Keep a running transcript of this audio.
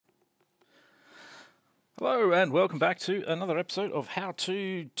Hello and welcome back to another episode of How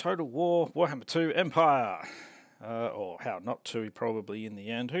to Total War Warhammer 2 Empire. Or how not to, probably in the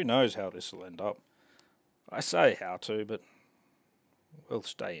end. Who knows how this will end up. I say how to, but we'll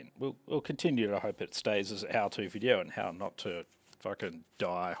stay in. We'll continue to hope it stays as a how to video and how not to fucking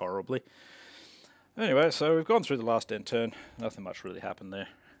die horribly. Anyway, so we've gone through the last end turn. Nothing much really happened there.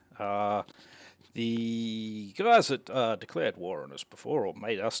 The guys that declared war on us before, or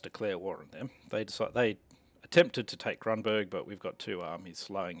made us declare war on them, they attempted to take Grunberg, but we've got two armies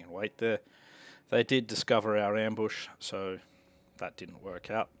lying in wait there. They did discover our ambush, so that didn't work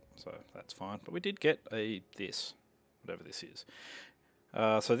out, so that's fine. But we did get this, whatever this is.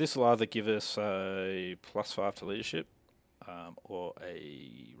 So this will either give us a +5 to leadership, or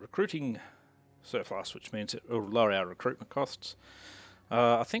a recruiting surplus, which means it will lower our recruitment costs.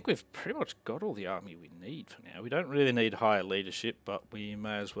 I think we've pretty much got all the army we need for now. We don't really need higher leadership, but we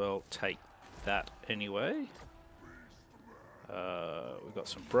may as well take that anyway. We've got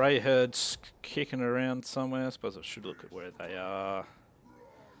some Brayherds kicking around somewhere. I suppose I should look at where they are.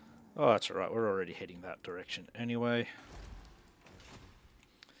 Oh, that's alright. We're already heading that direction anyway,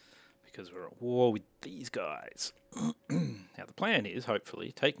 because we're at war with these guys. Now the plan is,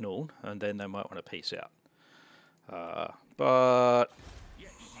 hopefully, take Nuln, and then they might want to peace out. But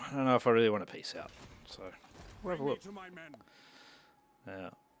I don't know if I really want to peace out, so we'll have a look.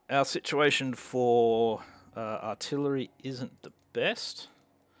 Now, our situation for artillery isn't the best.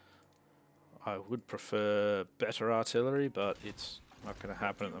 I would prefer better artillery, but it's not going to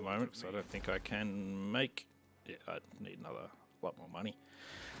happen at the moment, because I don't think I can make... Yeah, I need another lot more money.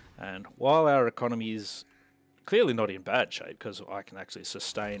 And while our economy is clearly not in bad shape, because I can actually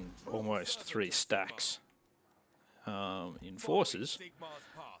sustain almost 3 stacks in forces,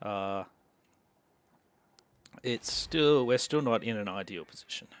 we're still not in an ideal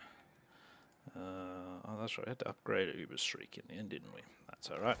position. Oh, that's right. I had to upgrade Uber's Shriek in the end, didn't we?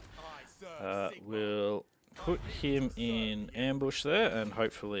 That's alright. We'll put him in ambush there, and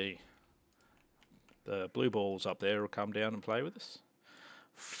hopefully the blue balls up there will come down and play with us.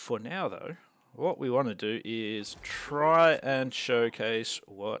 For now, though, what we want to do is try and showcase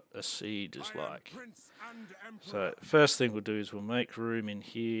what a siege is like. So, first thing we'll do is we'll make room in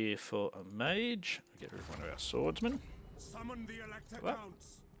here for a mage. Get rid of one of our swordsmen.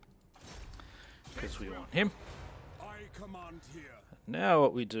 Because we want him. Now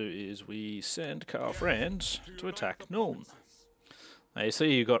what we do is we send Karl Franz to attack Nuln. Now you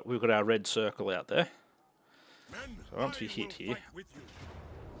see we've got our red circle out there. So once we hit here,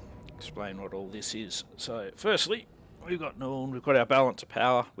 explain what all this is. So firstly, we've got Nuln, we've got our balance of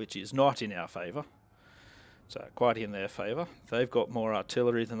power, which is not in our favour. So quite in their favour. They've got more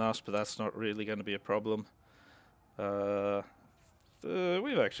artillery than us, but that's not really going to be a problem.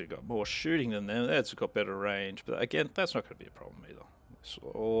 We've actually got more shooting than them. That's got better range, but again, that's not going to be a problem either. This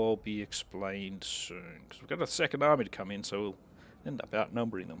will all be explained soon, because we've got a second army to come in, so we'll end up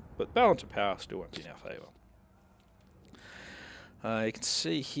outnumbering them. But balance of power still won't be in our favour. You can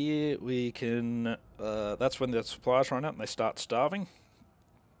see here we can. That's when the supplies run out and they start starving.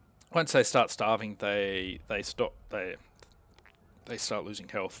 Once they start starving, they stop. They start losing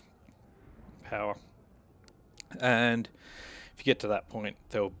health, power, and if you get to that point,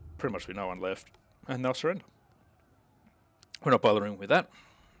 there'll pretty much be no one left, and they'll surrender. We're not bothering with that.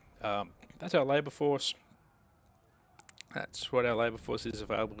 That's our labour force. That's what our labour force is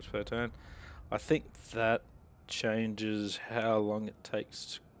available per turn. I think that changes how long it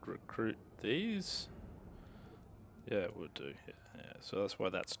takes to recruit these. Yeah, it would do. Yeah, so that's why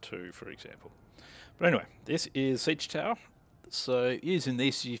that's 2, for example. But anyway, this is Siege Tower. So using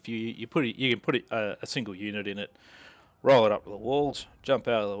this, if you can put a single unit in it, roll it up to the walls, jump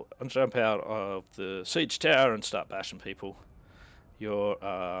out of the siege tower and start bashing people.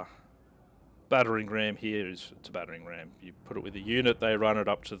 Your battering ram here it's a battering ram. You put it with a unit, they run it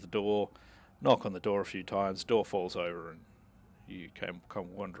up to the door, knock on the door a few times, door falls over, and you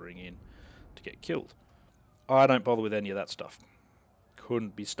come wandering in to get killed. I don't bother with any of that stuff.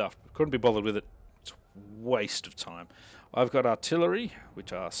 Couldn't be bothered with it. It's a waste of time. I've got artillery,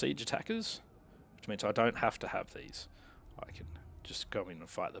 which are siege attackers, which means I don't have to have these. I can just go in and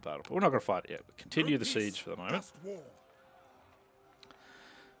fight the battle. But we're not going to fight it yet. We'll continue the siege for the moment,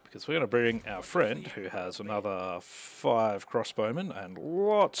 because we're going to bring our friend, who has another 5 crossbowmen and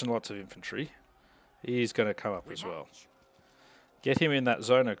lots of infantry. He's going to come up as well. Get him in that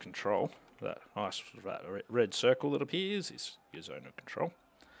zone of control. That nice red circle that appears is your zone of control.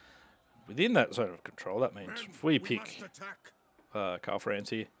 Within that zone of control, that means if we pick Karl Franz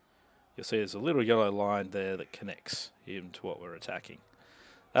here, you'll see there's a little yellow line there that connects him to what we're attacking.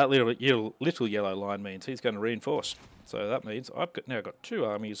 That little yellow line means he's going to reinforce. So that means I've now got 2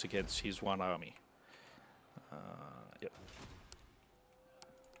 armies against his 1 army. Yep.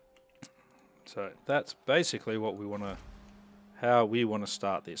 So that's basically what we want to, how we want to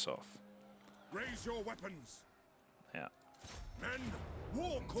start this off. Raise your weapons. Now, Men,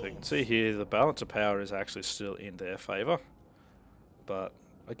 war so you can see here the balance of power is actually still in their favour, but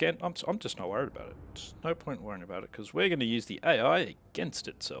again, I'm just not worried about it. There's no point worrying about it because we're going to use the AI against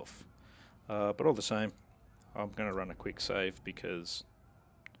itself. But all the same, I'm going to run a quick save because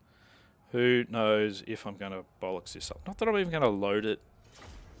who knows if I'm going to bollocks this up. Not that I'm even going to load it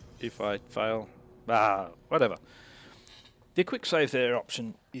if I fail. Whatever. The quick save there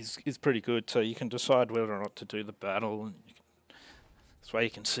option is pretty good, so you can decide whether or not to do the battle. And this way you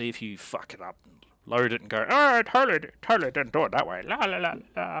can see if you fuck it up and load it and go, oh, I totally didn't do it that way. La la la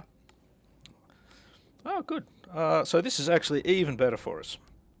la. Oh, good. So this is actually even better for us.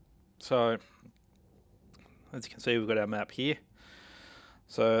 So, as you can see, we've got our map here.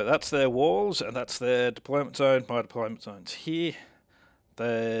 So that's their walls, and that's their deployment zone. My deployment zone's here.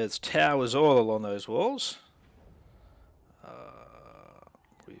 There's towers all along those walls.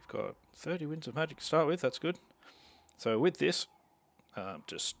 We've got 30 winds of magic to start with, that's good. So with this,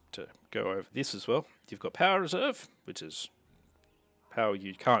 just to go over this as well, you've got power reserve, which is power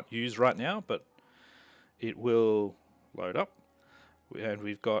you can't use right now, but it will load up. And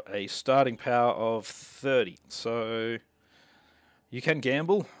we've got a starting power of 30. So you can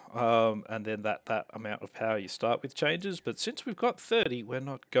gamble, and then that amount of power you start with changes. But since we've got 30, we're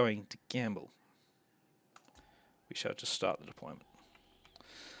not going to gamble. We shall just start the deployment.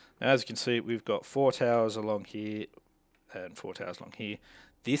 Now, as you can see, we've got 4 towers along here and 4 towers along here.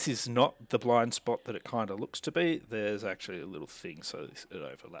 This is not the blind spot that it kind of looks to be. There's actually a little thing, so it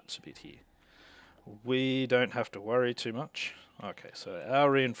overlaps a bit here. We don't have to worry too much. Okay, so our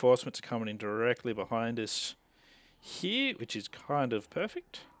reinforcements are coming in directly behind us here, which is kind of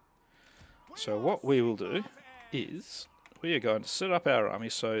perfect. So what we will do is we are going to set up our army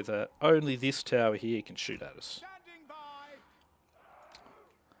so that only this tower here can shoot at us.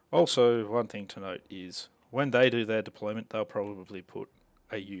 Also, one thing to note is when they do their deployment, they'll probably put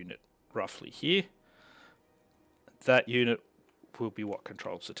a unit roughly here. That unit will be what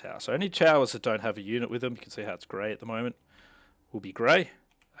controls the tower. So any towers that don't have a unit with them, you can see how it's grey at the moment, will be grey.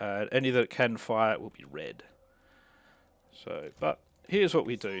 Any that can fire will be red. So, but here's what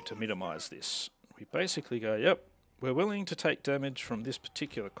we do to minimise this. We basically go, yep, we're willing to take damage from this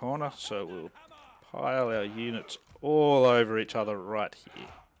particular corner, so we'll pile our units all over each other right here.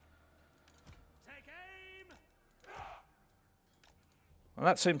 And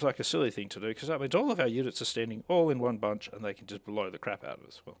that seems like a silly thing to do, because that means all of our units are standing all in one bunch and they can just blow the crap out of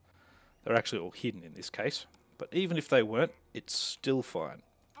us. Well, they're actually all hidden in this case, but even if they weren't, it's still fine.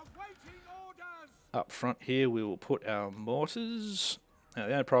 Up front here we will put our mortars. Now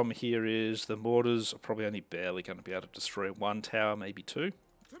the only problem here is the mortars are probably only barely going to be able to destroy 1 tower, maybe 2.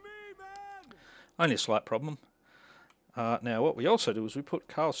 Only a slight problem. Now what we also do is we put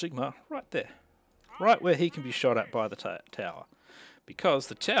Carl Sigma right there. Right where he can be shot at by the tower. Because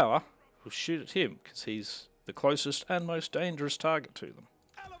the tower will shoot at him, because he's the closest and most dangerous target to them.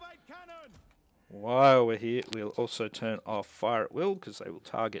 While we're here, we'll also turn off fire at will, because they will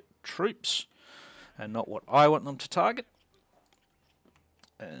target troops, and not what I want them to target.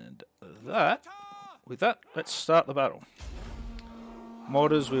 And with that, let's start the battle.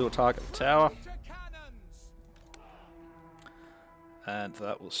 Mortars, we will target the tower. And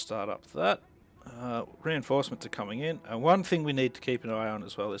that will start up that. Reinforcements are coming in, and one thing we need to keep an eye on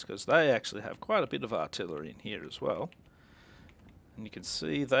as well is because they actually have quite a bit of artillery in here as well, and you can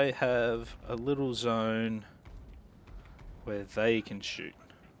see they have a little zone where they can shoot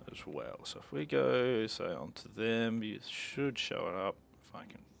as well. So if we go, say, onto them, you should show it up. If I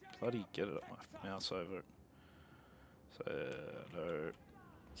can bloody get it up my mouse over it. So, no,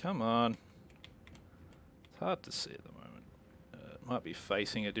 come on. It's hard to see at the moment. Might be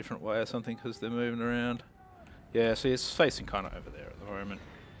facing a different way or something because they're moving around. Yeah, see, it's facing kind of over there at the moment.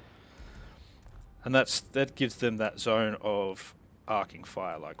 And that gives them that zone of arcing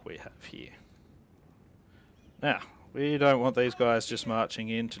fire like we have here. Now, we don't want these guys just marching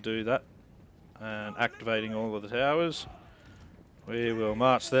in to do that and activating all of the towers. We will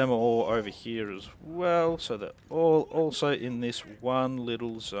march them all over here as well, so they're all also in this one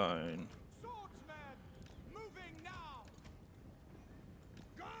little zone.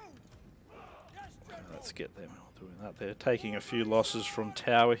 Let's get them doing that. They're taking a few losses from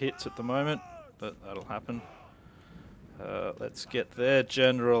tower hits at the moment, but that'll happen. Let's get their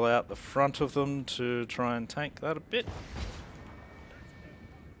general out the front of them to try and tank that a bit.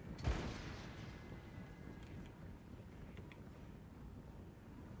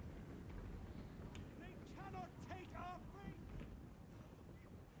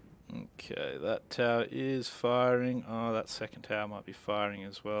 Okay, that tower is firing. Oh, that second tower might be firing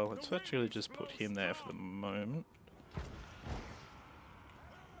as well. Let's actually just put him there for the moment.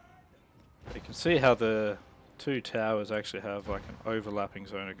 You can see how the two towers actually have like an overlapping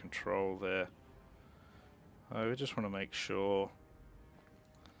zone of control there. We just want to make sure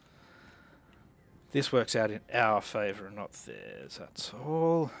this works out in our favour and not theirs, that's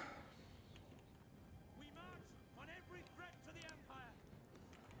all.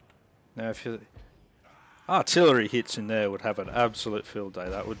 Now if your artillery hits in there would have an absolute field day.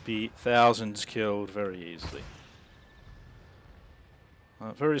 That would be thousands killed very easily.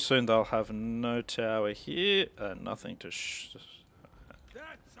 Very soon they'll have no tower here and nothing to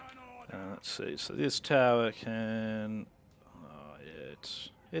let's see, so this tower can... Oh yeah,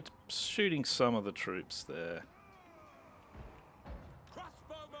 it's shooting some of the troops there.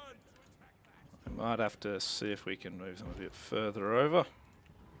 We might have to see if we can move them a bit further over.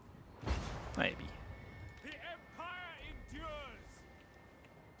 Maybe.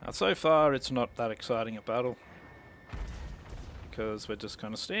 Now so far it's not that exciting a battle, because we're just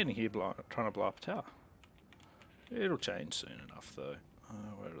kind of standing here trying to blow up a tower. It'll change soon enough though.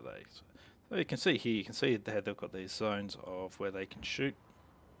 Where are they? So you can see here, you can see there they've got these zones of where they can shoot.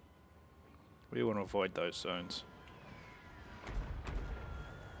 We want to avoid those zones,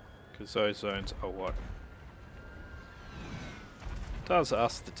 because those zones are what does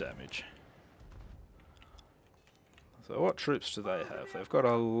us the damage. So what troops do they have? They've got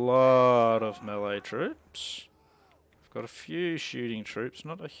a lot of melee troops. They've got a few shooting troops,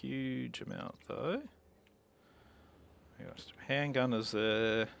 not a huge amount though. We've got some handgunners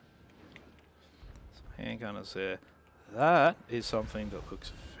there. Some handgunners there. That is something that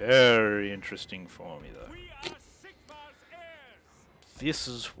looks very interesting for me though. This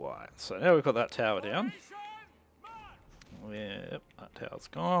is why. So now we've got that tower down. Yep, that tower's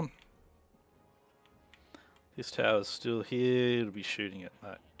gone. This tower's still here. It'll be shooting at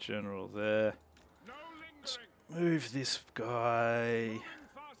that general there. Let's move this guy.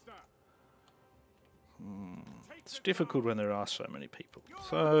 It's difficult when there are so many people.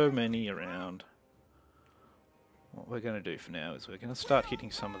 So many around. What we're going to do for now is we're going to start hitting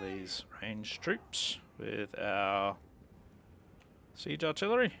some of these ranged troops with our siege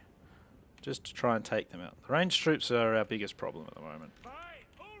artillery, just to try and take them out. The ranged troops are our biggest problem at the moment.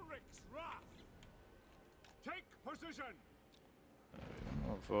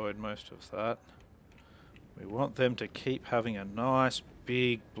 We'll avoid most of that. We want them to keep having a nice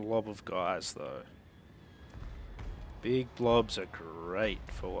big blob of guys though. Big blobs are great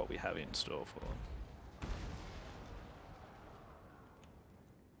for what we have in store for them.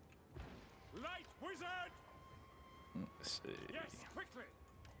 Light wizard! Let's see. Yes, quickly!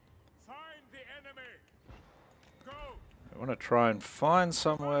 Find the enemy! Go! I want to try and find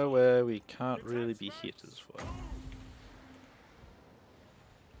somewhere where we can't really be hit as well.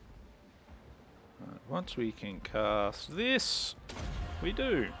 Once we can cast this, we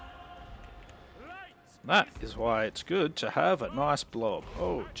do. That is why it's good to have a nice blob.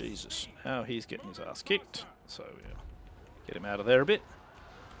 Oh, Jesus. Now he's getting his ass kicked. So we'll get him out of there a bit.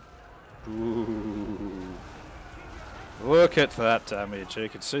 Ooh. Look at that damage. You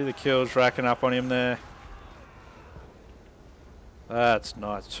can see the kills racking up on him there. That's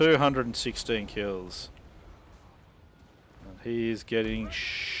nice. 216 kills. And he's getting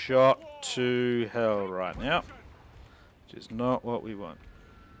shot to hell right now, which is not what we want.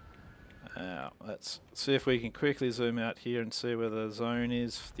 Now, let's see if we can quickly zoom out here and see where the zone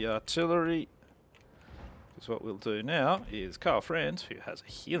is for the artillery. Because what we'll do now is Carl Franz, who has a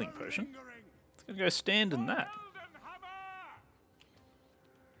healing potion, is going to go stand in that.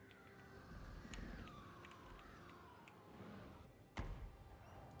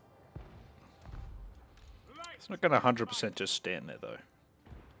 It's not going to 100% just stand there though.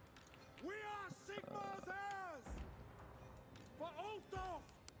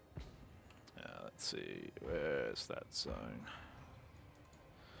 Let's see, where's that zone?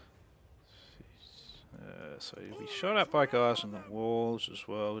 So you'll be shot at by guys on the walls as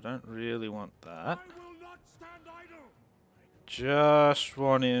well. We don't really want that. Just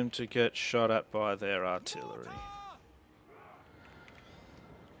want him to get shot at by their artillery.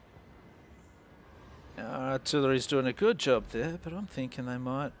 Our artillery's doing a good job there, but I'm thinking they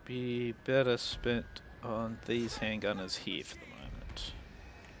might be better spent on these handgunners here for the moment.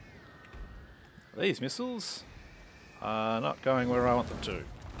 These missiles are not going where I want them to.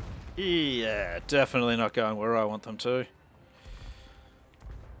 Yeah, definitely not going where I want them to.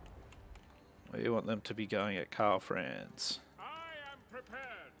 We want them to be going at Carl Franz. I am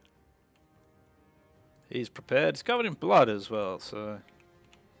prepared. He's prepared. He's covered in blood as well, so...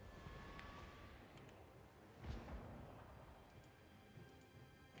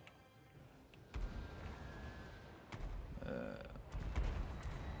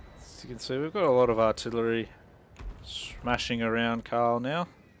 As you can see, we've got a lot of artillery smashing around Carl now.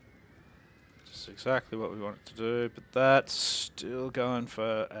 Just exactly what we want it to do, but that's still going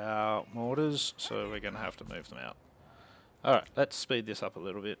for our mortars, so we're going to have to move them out. Alright, let's speed this up a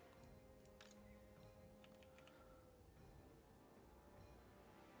little bit.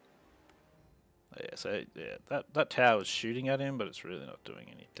 Yeah, so yeah, that tower's shooting at him, but it's really not doing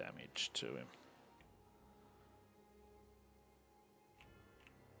any damage to him.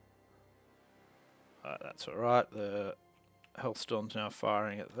 That's alright, the health storm's now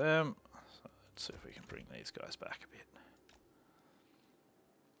firing at them. So let's see if we can bring these guys back a bit.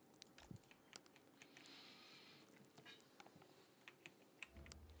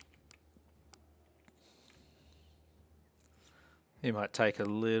 He might take a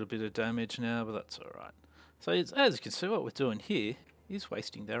little bit of damage now, but that's alright. So as you can see, what we're doing here is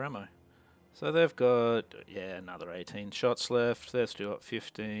wasting their ammo. So they've got, yeah, another 18 shots left. They've still got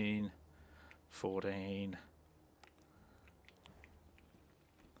 15, 14.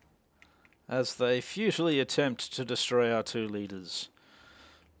 As they futilely attempt to destroy our two leaders.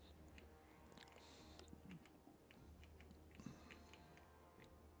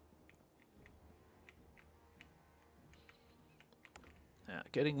 Now,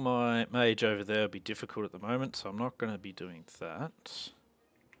 getting my mage over there will be difficult at the moment, so I'm not going to be doing that.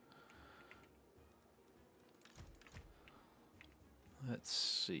 Let's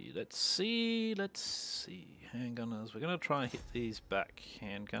see. Handgunners. We're going to try and hit these back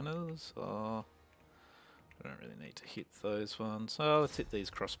handgunners. Oh, I don't really need to hit those ones. Oh, let's hit these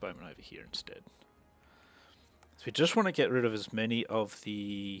crossbowmen over here instead. So we just want to get rid of as many of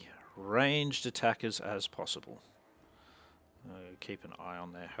the ranged attackers as possible. Keep an eye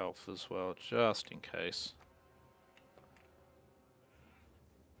on their health as well, just in case.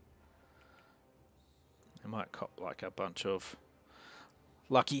 They might cop like a bunch of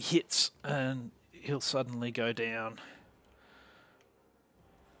lucky hits and he'll suddenly go down.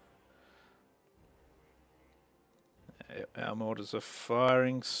 Our mortars are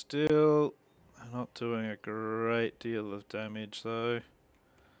firing still. They're not doing a great deal of damage though.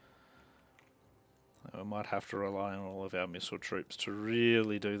 We might have to rely on all of our missile troops to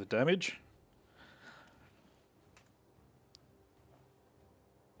really do the damage.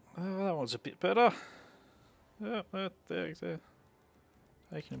 Oh, that one's a bit better. Yeah, they're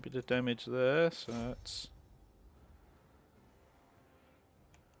taking a bit of damage there, so it's...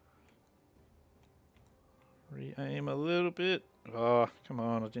 Re-aim a little bit. Oh, come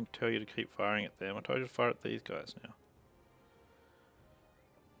on, I didn't tell you to keep firing at them. I told you to fire at these guys now.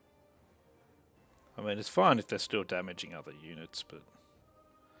 I mean, it's fine if they're still damaging other units, but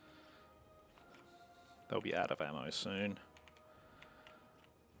they'll be out of ammo soon.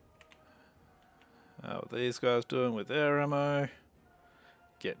 How are these guys doing with their ammo?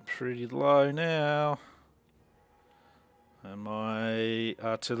 Getting pretty low now. And my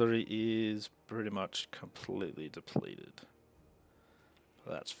artillery is pretty much completely depleted.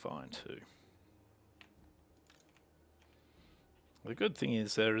 But that's fine too. The good thing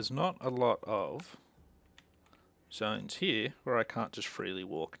is there is not a lot of zones here where I can't just freely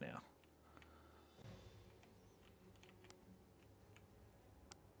walk now.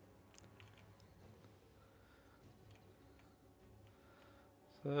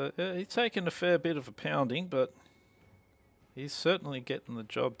 So he's taken a fair bit of a pounding, but he's certainly getting the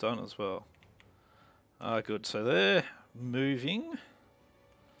job done as well. Good, so they're moving.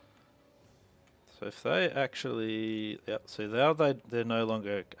 So if they actually, yep, see now they're no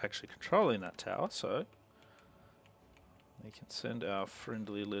longer actually controlling that tower, so we can send our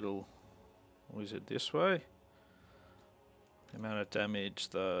friendly little wizard this way. The amount of damage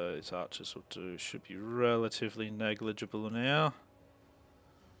those archers will do should be relatively negligible now.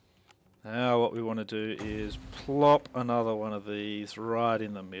 Now what we want to do is plop another one of these right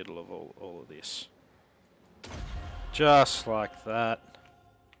in the middle of all of this. Just like that.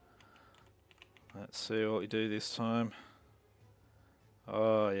 Let's see what we do this time.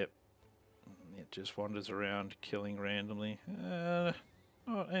 Oh, yep. It just wanders around killing randomly. Not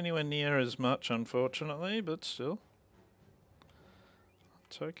anywhere near as much, unfortunately, but still.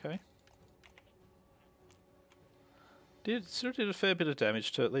 It's okay. Still did a fair bit of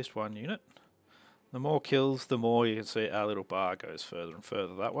damage to at least one unit. The more kills, the more you can see our little bar goes further and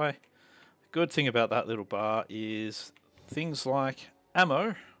further that way. The good thing about that little bar is things like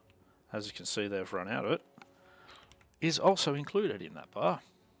ammo, as you can see they've run out of it, is also included in that bar.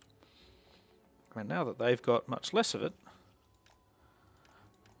 And now that they've got much less of it,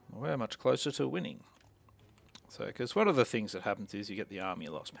 we're much closer to winning. So, because one of the things that happens is you get the army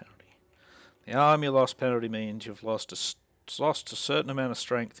loss penalty. The army loss penalty means you've lost lost a certain amount of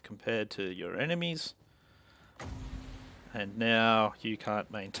strength compared to your enemies, and now you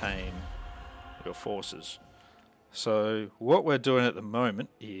can't maintain your forces. So what we're doing at the moment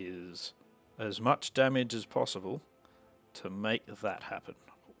is as much damage as possible to make that happen.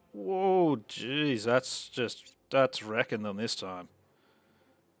 Whoa, jeez, that's wrecking them this time.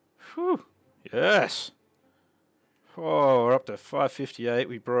 Whew, yes. Oh, we're up to 558.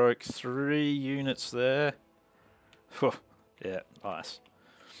 We broke 3 units there. Whew, yeah, nice.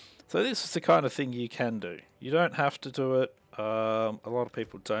 So this is the kind of thing you can do. You don't have to do it. A lot of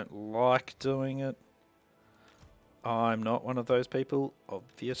people don't like doing it. I'm not one of those people,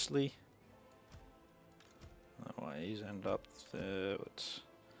 obviously. Oh, he's end up there.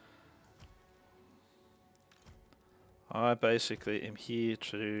 I basically am here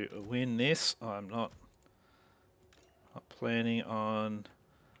to win this. I'm not planning on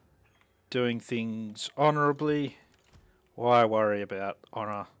doing things honourably. Why worry about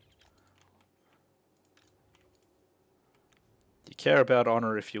honour? You care about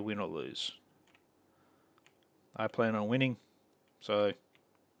honour if you win or lose. I plan on winning, so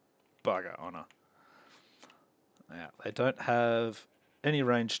bugger honour. Now, they don't have any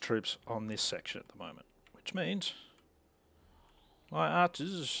ranged troops on this section at the moment, which means my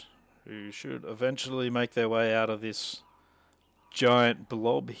archers, who should eventually make their way out of this giant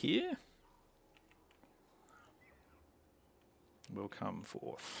blob here, will come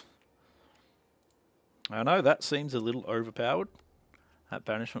forth. I know that seems a little overpowered, that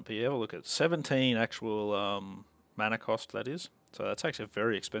banishment, but yeah, we'll look at 17 actual mana cost, that is. So that's actually a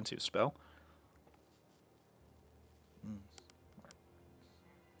very expensive spell.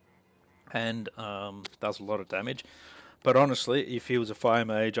 And does a lot of damage. But honestly, if he was a fire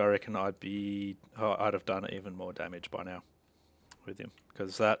mage, I reckon I'd have done even more damage by now with him,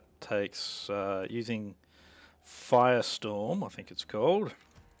 because that takes using Firestorm, I think it's called,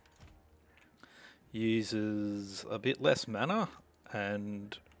 uses a bit less mana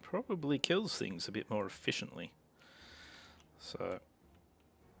and probably kills things a bit more efficiently. So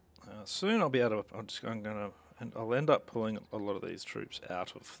soon I'll be able to. I'll end up pulling a lot of these troops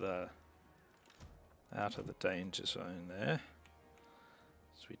out of the danger zone there.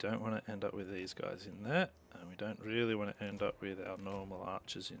 So we don't want to end up with these guys in there, and we don't really want to end up with our normal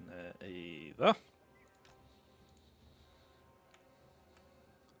archers in there either.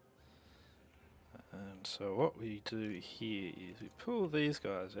 And so what we do here is we pull these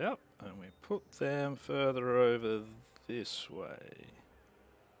guys out and we put them further over this way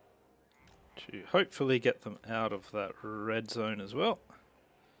to hopefully get them out of that red zone as well.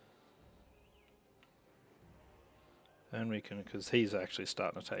 And we can, because he's actually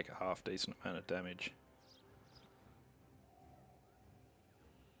starting to take a half decent amount of damage.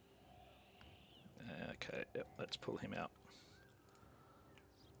 Okay, yep, let's pull him out.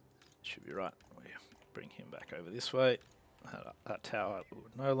 Should be right. We bring him back over this way. That tower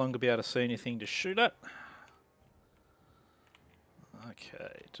would no longer be able to see anything to shoot at.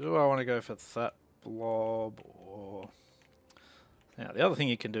 Okay, do I want to go for that blob or... Now, the other thing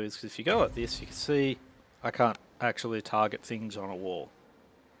you can do is if you go like this, you can see I can't actually target things on a wall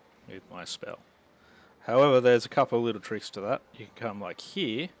with my spell. However, there's a couple of little tricks to that. You can come like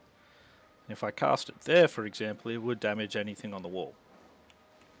here. If I cast it there, for example, it would damage anything on the wall.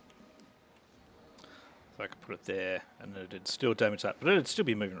 So I could put it there, and it'd still damage that, but it'd still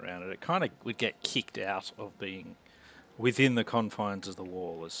be moving around, and it kind of would get kicked out of being within the confines of the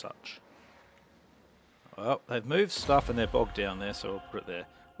wall as such. Well, they've moved stuff and they're bogged down there, so I'll put it there.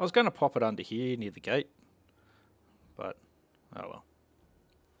 I was going to pop it under here near the gate, but oh well.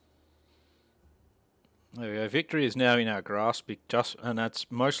 There we go. Victory is now in our grasp, and that's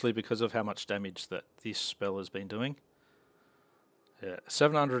mostly because of how much damage that this spell has been doing. Yeah,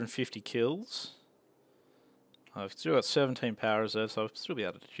 750 kills. I've still got 17 power reserves, so I'll still be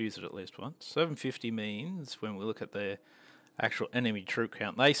able to use it at least once. 750 means, when we look at their actual enemy troop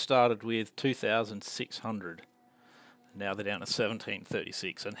count, they started with 2,600. Now they're down to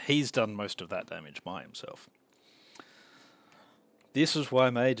 1,736, and he's done most of that damage by himself. This is why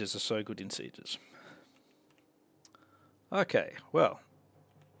mages are so good in sieges. Okay, well,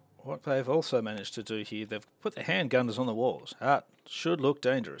 what they've also managed to do here, they've put their handgunners on the walls. That should look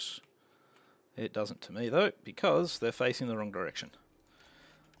dangerous. It doesn't to me, though, because they're facing the wrong direction.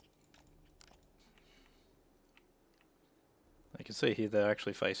 You can see here they're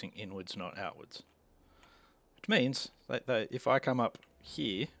actually facing inwards, not outwards. Which means that if I come up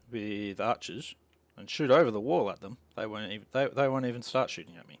here with archers and shoot over the wall at them, they won't even start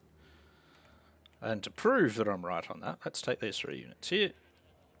shooting at me. And to prove that I'm right on that, let's take these 3 units here.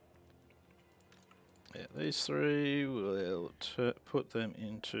 Yeah, these three, we'll put them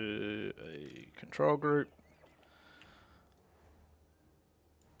into a control group.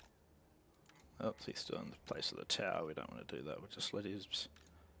 Oh, he's still in the place of the tower. We don't want to do that. We'll just let his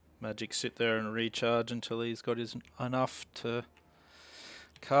magic sit there and recharge until he's got his enough to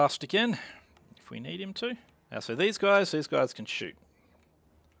cast again, if we need him to. Now, so these guys can shoot.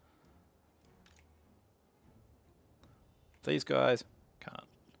 These guys can't.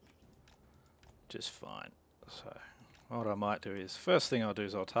 Just fine. So, what I might do is, first thing I'll do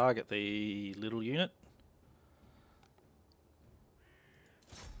is I'll target the little unit.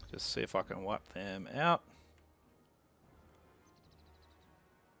 Just see if I can wipe them out.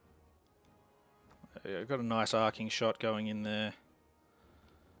 I've got a nice arcing shot going in there.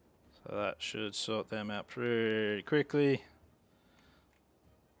 So that should sort them out pretty quickly.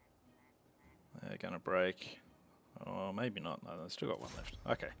 They're going to break. Or maybe not. No, they've still got one left.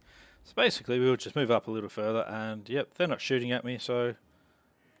 Okay. So basically we'll just move up a little further and yep, they're not shooting at me, so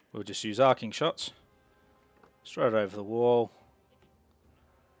we'll just use arcing shots. Straight over the wall.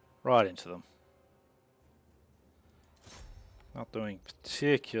 Right into them. Not doing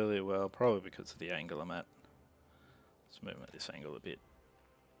particularly well, probably because of the angle I'm at. Let's move at this angle a bit.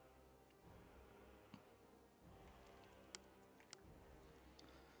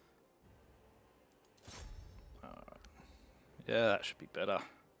 Yeah, that should be better.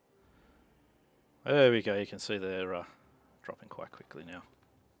 There we go, you can see they're dropping quite quickly now.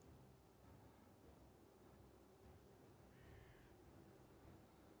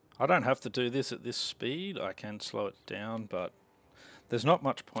 I don't have to do this at this speed, I can slow it down, but there's not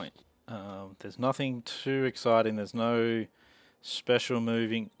much point. There's nothing too exciting, there's no special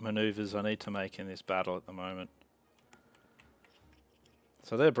moving maneuvers I need to make in this battle at the moment.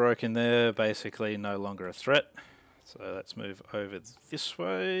 So they're broken, they're basically no longer a threat. So let's move over this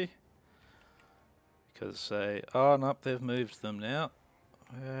way. Because they... oh, nope, they've moved them now.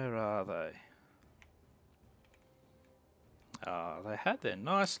 Where are they? Ah, they had their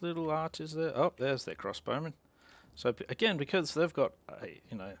nice little archers there. Oh, there's their crossbowmen. So again, because they've got a,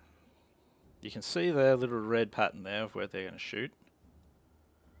 you know, you can see their little red pattern there of where they're going to shoot.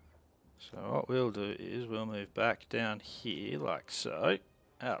 So what we'll do is we'll move back down here like so.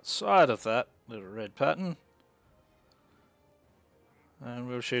 Outside of that little red pattern. And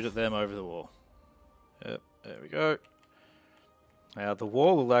we'll shoot at them over the wall. Yep, there we go. Now the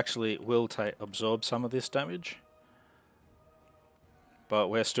wall will actually absorb some of this damage. But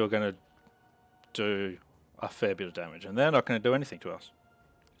we're still going to do a fair bit of damage. And they're not going to do anything to us.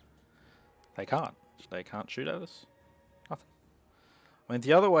 They can't. They can't shoot at us. Nothing. I mean,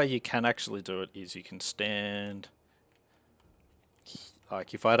 the other way you can actually do it is you can stand...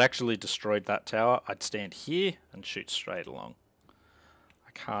 like, if I'd actually destroyed that tower, I'd stand here and shoot straight along.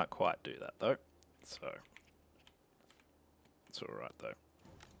 I can't quite do that, though. So, it's alright, though.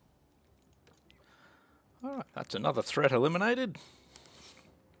 Alright, that's another threat eliminated.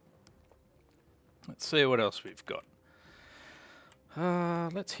 Let's see what else we've got.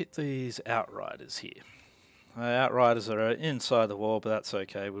 Let's hit these outriders here. Outriders are inside the wall, but that's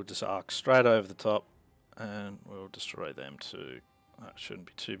okay. We'll just arc straight over the top and we'll destroy them too. That shouldn't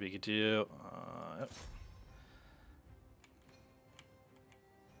be too big a deal. Yep.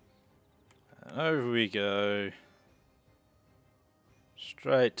 And over we go.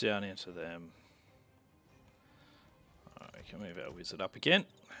 Straight down into them. We can move our wizard up again.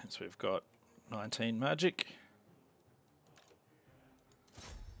 So we've got 19 magic.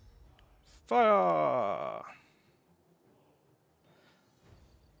 Fire!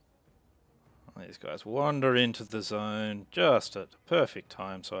 These guys wander into the zone just at the perfect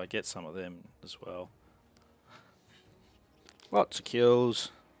time, so I get some of them as well. Lots of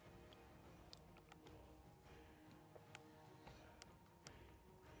kills.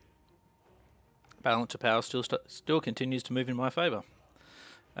 Balance of power still continues to move in my favour.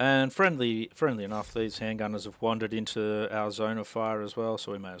 And friendly enough, these handgunners have wandered into our zone of fire as well,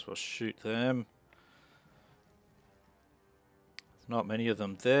 so we may as well shoot them. There's not many of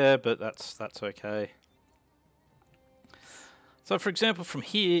them there, but that's okay. So for example, from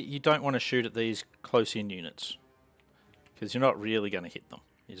here, you don't want to shoot at these close-in units, because you're not really going to hit them.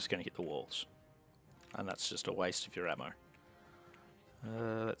 You're just going to hit the walls. And that's just a waste of your ammo.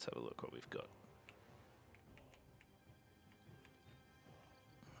 Let's have a look what we've got.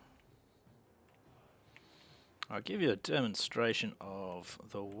 I'll give you a demonstration of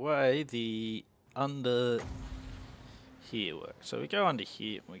the way the under here works. So we go under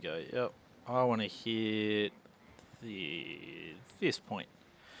here and we go, yep, I want to hit this point.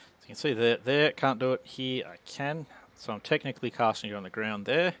 So you can see there, can't do it here, I can. So I'm technically casting it on the ground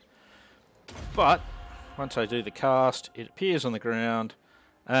there. But Once I do the cast, it appears on the ground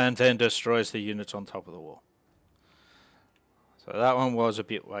and then destroys the units on top of the wall. So that one was a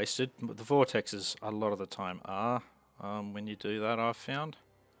bit wasted, but the vortexes a lot of the time are when you do that, I've found.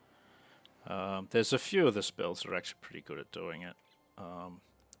 There's a few of the spells that are actually pretty good at doing it.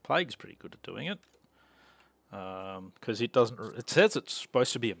 Plague's pretty good at doing it. Because it doesn't, it says it's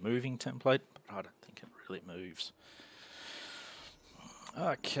supposed to be a moving template, but I don't think it really moves.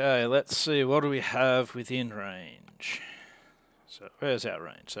 Okay, let's see, what do we have within range? So where's our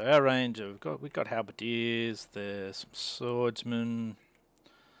range? So our range, we've got halberdiers, there's some swordsmen.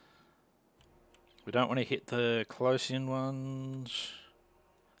 We don't want to hit the close-in ones.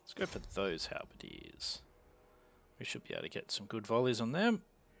 Let's go for those halberdiers. We should be able to get some good volleys on them.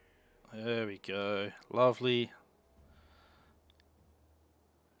 There we go. Lovely.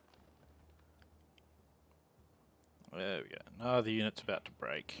 There we go. Now the unit's about to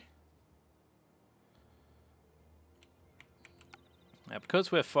break. Now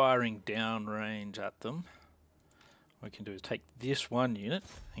because we're firing downrange at them, what we can do is take this one unit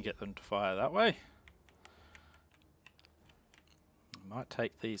and get them to fire that way. Might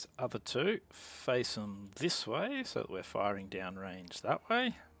take these other two, face them this way so that we're firing downrange that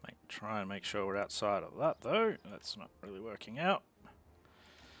way. Try and make sure we're outside of that though. That's not really working out.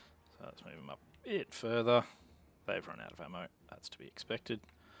 So let's move them up a bit further. They've run out of ammo. That's to be expected.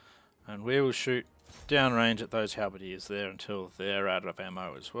 And we will shoot downrange at those halberdiers there until they're out of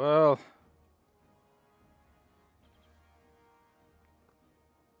ammo as well.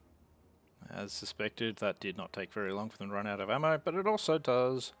 As suspected, that did not take very long for them to run out of ammo, but it also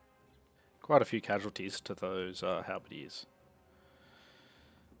does quite a few casualties to those halberdiers.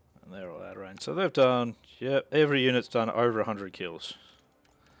 And they're all out of range. So they've done, yep, every unit's done over 100 kills.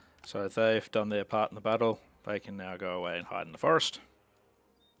 So they've done their part in the battle. They can now go away and hide in the forest.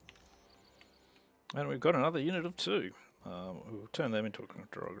 And we've got another unit of 2. We'll turn them into a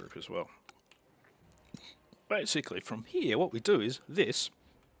control group as well. Basically, from here, what we do is this,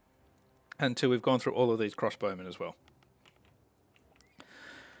 until we've gone through all of these crossbowmen as well.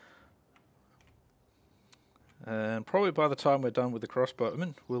 And probably by the time we're done with the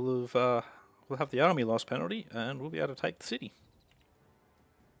crossbowmen, we'll have the army loss penalty, and we'll be able to take the city.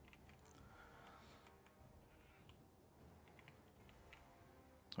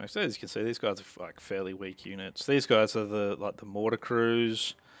 So as you can see, these guys are like fairly weak units. These guys are the mortar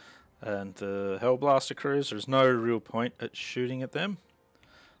crews and the Hellblaster crews. There's no real point at shooting at them.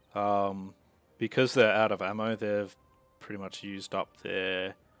 Because they're out of ammo, they've pretty much used up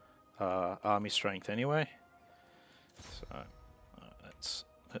their army strength anyway. So let's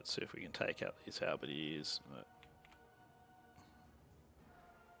see if we can take out these halberdiers.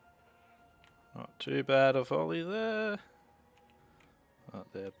 Not too bad a volley there.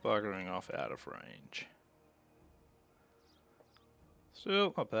 But they're buggering off out of range.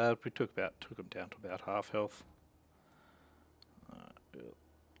 Still not bad. We took them down to about half health.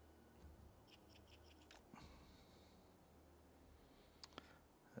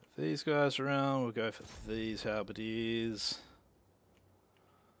 These guys around, we'll go for these halberdiers.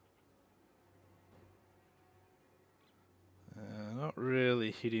 Not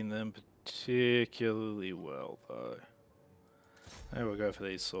really hitting them particularly well though. Maybe we'll go for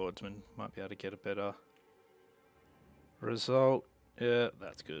these swordsmen, might be able to get a better result. Yeah,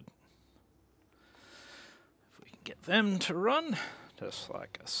 that's good. If we can get them to run, just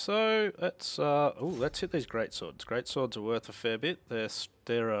like so. Let's hit these great swords. Great swords are worth a fair bit.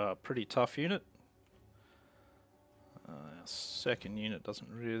 They're a pretty tough unit. Our second unit doesn't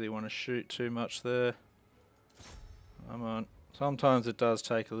really want to shoot too much there. Come on. Sometimes it does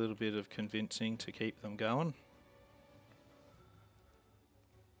take a little bit of convincing to keep them going.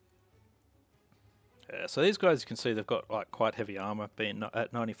 Yeah, so these guys, you can see they've got like quite heavy armor, being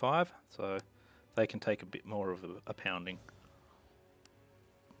at 95, so they can take a bit more of a pounding.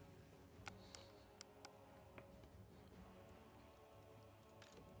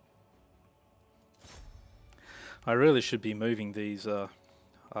 I really should be moving these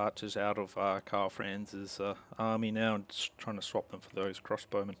archers out of Karl Franz's army now and just trying to swap them for those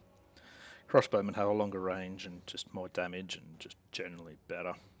crossbowmen. Crossbowmen have a longer range and just more damage and just generally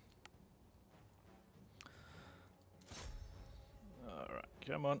better. Alright,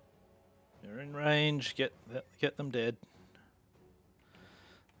 come on. You're in range, get them dead.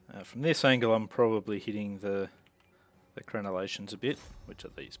 From this angle I'm probably hitting the crenellations a bit, which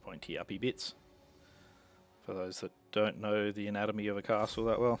are these pointy uppy bits. For those that don't know the anatomy of a castle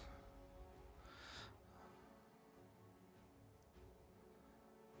that well.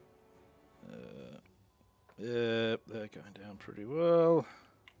 Yeah, they're going down pretty well.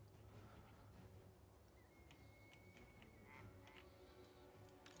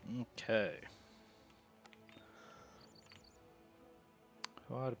 Okay.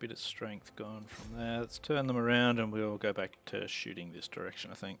 Quite a bit of strength gone from there. Let's turn them around and we'll go back to shooting this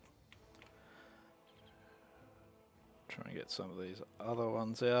direction, I think. Try and get some of these other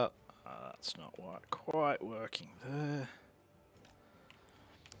ones out. That's not quite working there.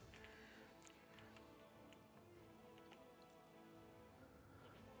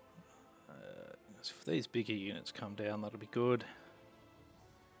 If these bigger units come down, that'll be good.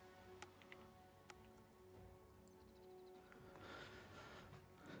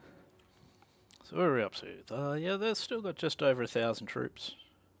 So what are we up to? Yeah, they've still got just over 1,000 troops.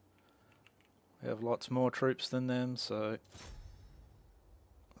 We have lots more troops than them, so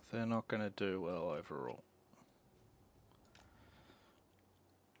they're not going to do well overall.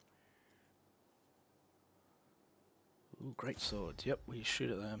 Ooh, great swords. Yep, we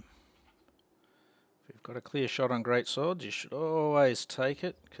shoot at them. If you've got a clear shot on great swords, you should always take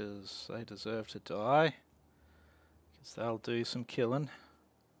it, because they deserve to die. Because they'll do some killing.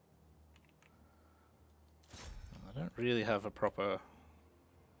 I don't really have a proper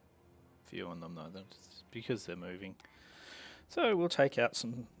view on them though, that's because they're moving. So we'll take out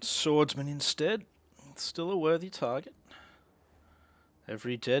some swordsmen instead. It's still a worthy target.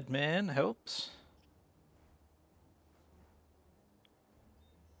 Every dead man helps.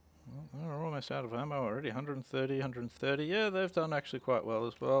 Well, they're almost out of ammo already. 130, 130. Yeah, they've done actually quite well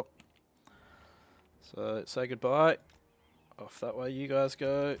as well. So say goodbye. Off that way you guys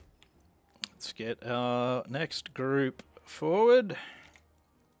go. Let's get our next group forward.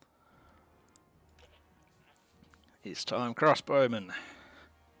 This time crossbowmen.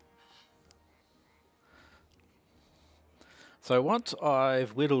 So once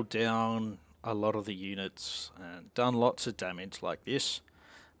I've whittled down a lot of the units and done lots of damage like this,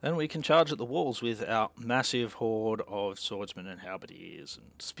 then we can charge at the walls with our massive horde of swordsmen and halberdiers and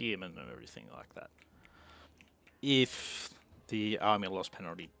spearmen and everything like that. If the army loss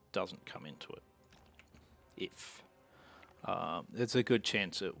penalty doesn't come into it. If. There's a good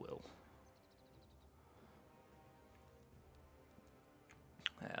chance it will.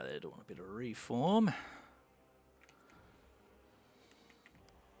 Now they're doing a bit of reform.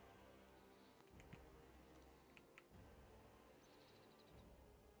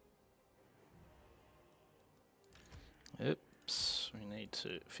 Oops, we need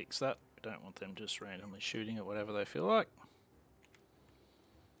to fix that. We don't want them just randomly shooting at whatever they feel like.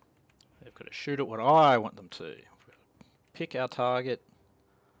 They've got to shoot at what I want them to. Pick our target,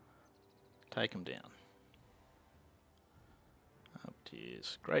 take them down. Oh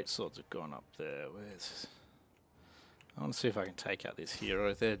dears, great swords have gone up there. Where's... I want to see if I can take out this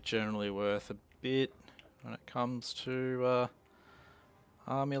hero. They're generally worth a bit when it comes to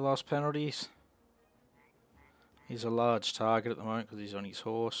army loss penalties. He's a large target at the moment because he's on his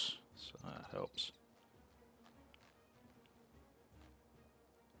horse, so that helps.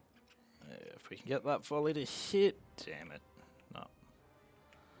 If we can get that volley to hit, damn it. No.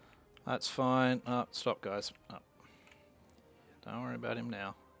 That's fine. Oh, stop guys. Oh. Don't worry about him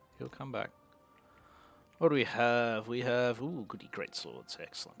now. He'll come back. What do we have? We have, ooh, goody great swords.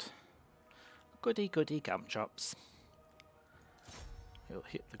 Excellent. Goody gum chops. We'll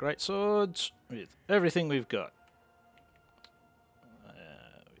hit the great swords with everything we've got.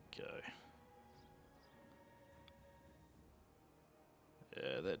 There we go.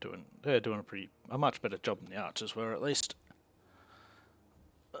 Yeah, they're doing a much better job than the archers were, at least.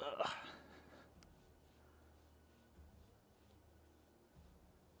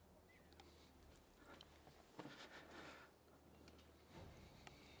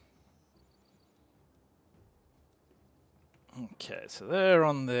 Okay, so they're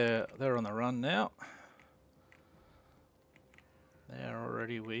on the run now. They're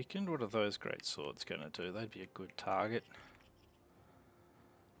already weakened. What are those great swords going to do? They'd be a good target.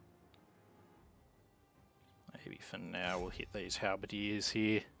 Maybe for now we'll hit these halberdiers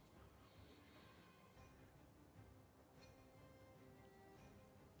here.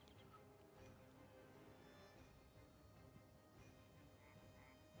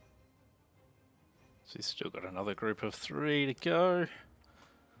 So he's still got another group of 3 to go.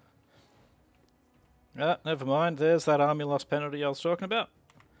 Ah, never mind. There's that army loss penalty I was talking about.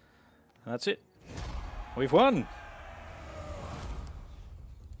 That's it. We've won.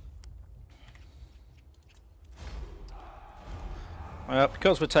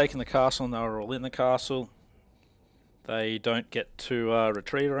 Because we're taking the castle and they were all in the castle, they don't get to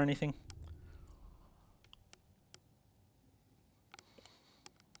retreat or anything.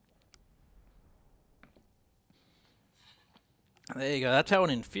 There you go. That's how an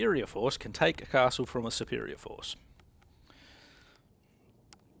inferior force can take a castle from a superior force.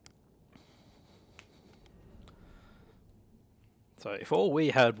 So if all we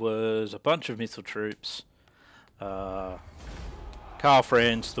had was a bunch of missile troops, Carl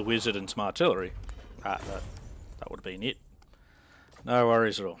Franz, the wizard, and some artillery, that would have been it. No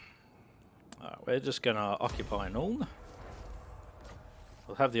worries at all. We're just going to occupy Nuln.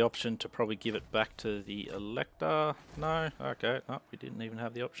 We'll have the option to probably give it back to the Elector. No? Okay. No, we didn't even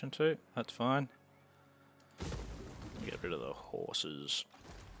have the option to. That's fine. Get rid of the horses.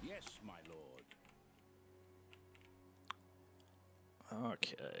 Yes, my lord.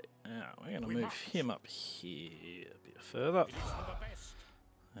 Okay. Now, we're going to move him up here a bit further. It is for the best.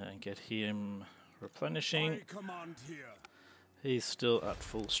 And get him replenishing. I command here. He's still at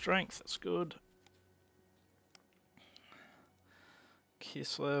full strength. That's good.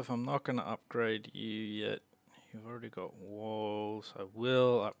 Kislev, I'm not going to upgrade you yet. You've already got walls. I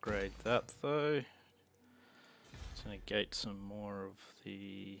will upgrade that though. To negate some more of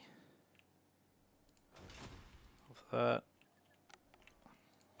that.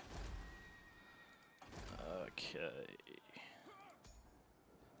 Okay.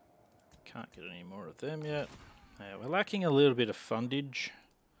 Can't get any more of them yet. Now, we're lacking a little bit of fundage.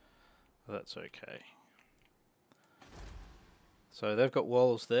 But that's okay. So they've got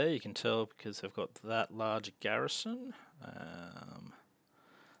walls there, you can tell because they've got that large garrison.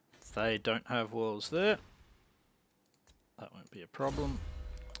 They don't have walls there. That won't be a problem.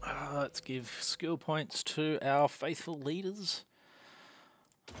 Let's give skill points to our faithful leaders.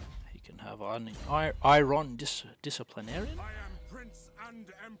 He can have Iron Disciplinarian. I am Prince and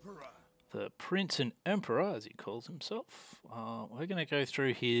Emperor. The Prince and Emperor, as he calls himself. We're going to go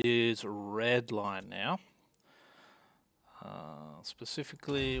through his red line now.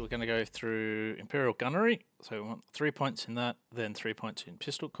 Specifically, we're going to go through Imperial Gunnery. So we want 3 points in that, then 3 points in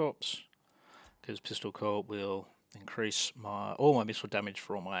Pistol Corps. Because Pistol Corps will increase all my missile damage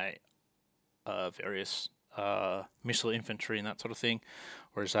for all my various missile infantry and that sort of thing.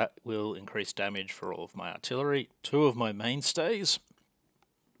 Whereas that will increase damage for all of my artillery. 2 of my mainstays.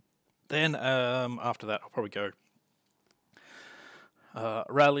 Then after that, I'll probably go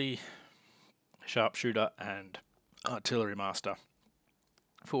Rally, Sharpshooter, and Artillery Master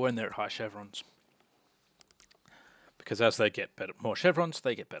for when they're at high chevrons. Because as they get better, more chevrons,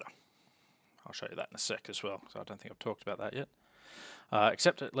 they get better. I'll show you that in a sec as well, because I don't think I've talked about that yet.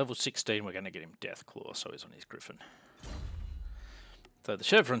 Except at level 16, we're going to get him Death Claw, so he's on his Griffin. So the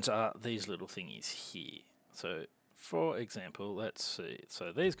chevrons are these little thingies here. So, for example, let's see.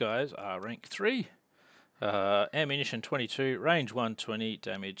 So these guys are rank 3, ammunition 22, range 120,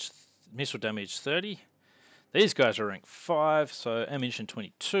 damage, missile damage 30. These guys are rank 5, so ammunition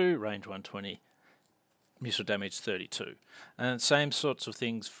 22, range 120, missile damage 32. And same sorts of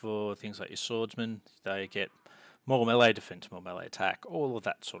things for things like your swordsmen. They get more melee defense, more melee attack, all of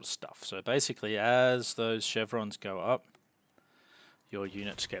that sort of stuff. So basically, as those chevrons go up, your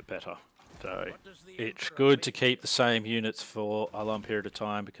units get better. So it's good to keep the same units for a long period of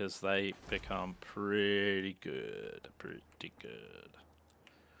time because they become pretty good,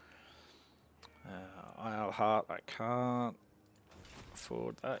 Isle Heart, I can't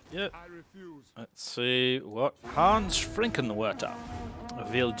afford that yet. I refuse. Let's see what Hans Frankenwater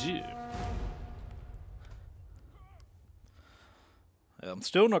will do. I'm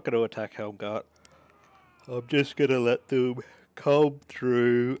still not going to attack Helmgart. I'm just going to let them come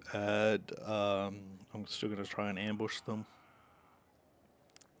through and I'm still going to try and ambush them.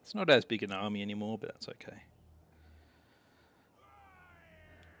 It's not as big an army anymore, but that's okay.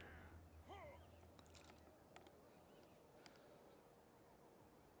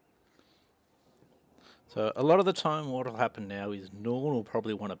 So a lot of the time what will happen now is Norn will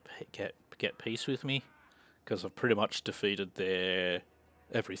probably want to get peace with me because I've pretty much defeated their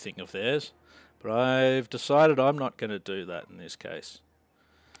everything of theirs. But I've decided I'm not going to do that in this case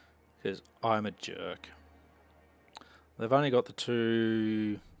because I'm a jerk. They've only got the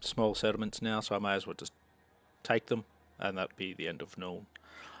 2 small settlements now, so I may as well just take them and that'd be the end of Norn.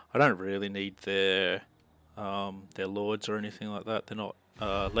 I don't really need their lords or anything like that. They're not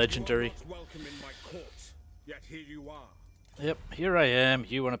legendary. Welcome in my court, yet here you are. Yep, here I am.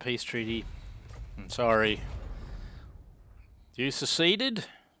 You want a peace treaty? I'm sorry. You seceded.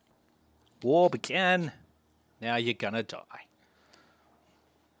 War began. Now you're gonna die.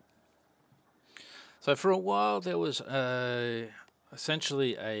 So for a while there was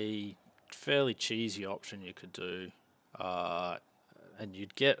essentially a fairly cheesy option you could do, and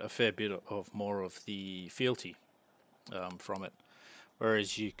you'd get a fair bit of more of the fealty from it.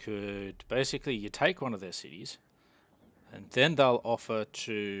 Whereas you could basically you take one of their cities, and then they'll offer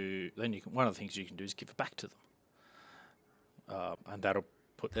to one of the things you can do is give it back to them, and that'll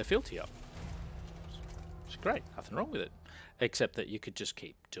put their fealty up. It's great, nothing wrong with it. Except that you could just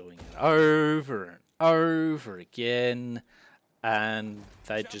keep doing it over and over again, and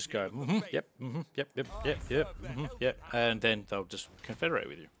they'd just go, yep, yep, yep, yep, yep, yep, and then they'll just confederate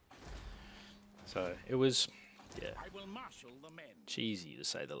with you. So it was, yeah, I will marshal the men. cheesy to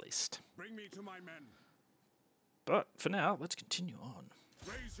say the least. Bring me to my men. But for now, let's continue on.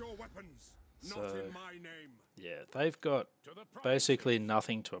 Raise your weapons. Not So- in my name. Yeah, they've got To the basically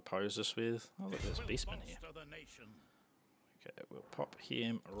nothing to oppose us with. Oh, look, there's Beastman here. the nation. Okay, we'll pop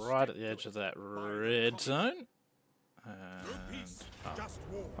him right at the edge of that red zone. And, Peace, just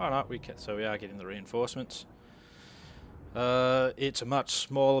war. oh no, so we are getting the reinforcements. It's a much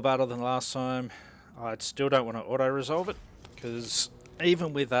smaller battle than last time. I still don't want to auto-resolve it, because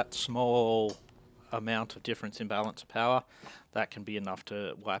even with that small amount of difference in balance of power, that can be enough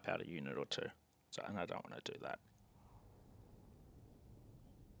to wipe out a unit or two. So, and I don't want to do that.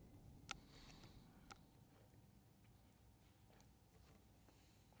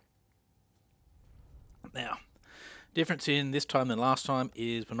 Now, difference in this time than last time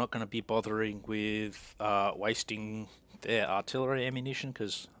is we're not going to be bothering with wasting their artillery ammunition,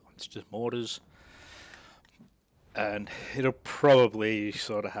 because it's just mortars. And it'll probably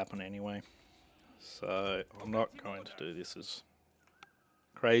sort of happen anyway. So I'm not going to do this as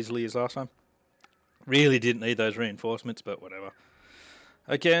crazily as last time. Really didn't need those reinforcements, but whatever.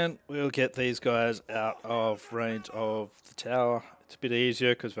 Again, we'll get these guys out of range of the tower. It's a bit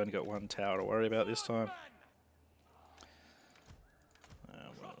easier because we've only got one tower to worry about this time.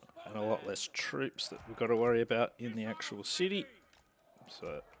 And a lot less troops that we've got to worry about in the actual city.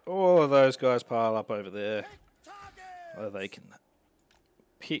 So all of those guys pile up over there, where they can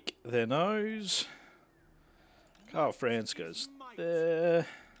pick their nose. Carl Franz goes there.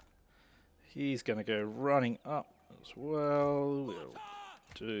 He's going to go running up as well. We'll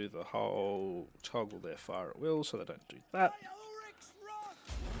do the whole toggle their fire at will so they don't do that.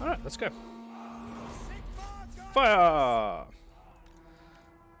 Alright, let's go. Fire!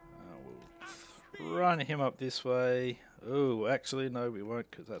 We'll run him up this way. Oh, actually, no, we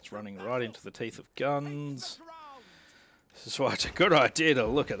won't, because that's running right into the teeth of guns. This is why it's a good idea to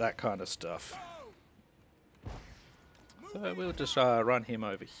look at that kind of stuff. So we'll just run him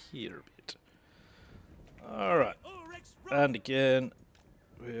over here a bit. Alright. And again,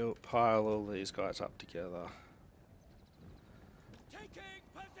 we'll pile all these guys up together.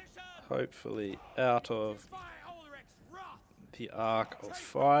 Hopefully out of the arc of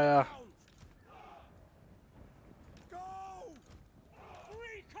fire.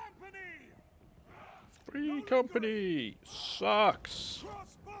 Free company sucks.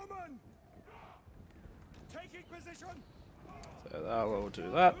 So that'll all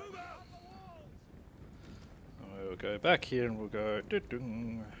do that. We'll go back here and we'll go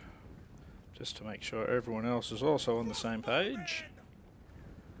doo-doo, just to make sure everyone else is also on the same page.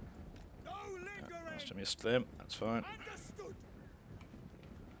 Must have missed them, that's fine.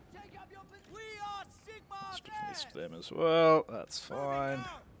 Must have missed them as well, that's fine.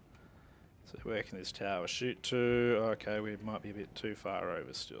 So where can this tower shoot to? Okay, we might be a bit too far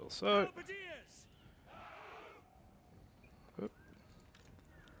over still, so...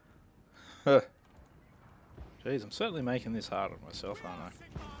 Huh. Jeez, I'm certainly making this hard on myself, aren't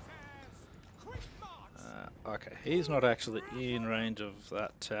I? Okay, he's not actually in range of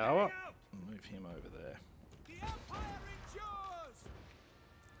that tower. Move him over there.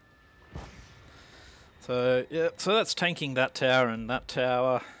 So, yeah, so that's tanking that tower and that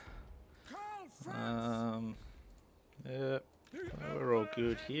tower. Yeah, we're all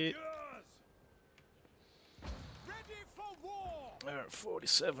good here. We're at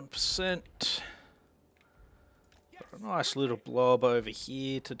 47%. Got a nice little blob over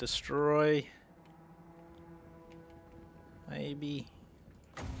here to destroy. Maybe.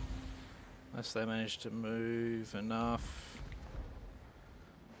 Unless they manage to move enough.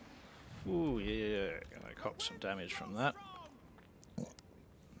 Ooh, yeah, gonna cop some damage from that.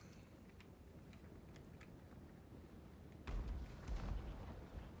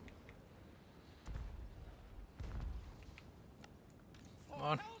 Come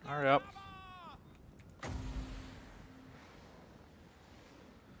on, hurry up.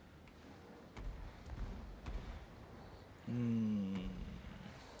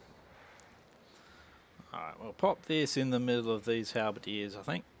 Alright, we'll pop this in the middle of these halberdiers, I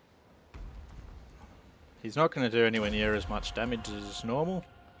think. He's not going to do anywhere near as much damage as normal,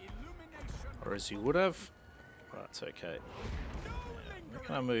 or as he would have. But that's okay. Yeah, we're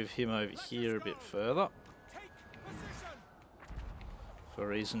going to move him over here a bit further, for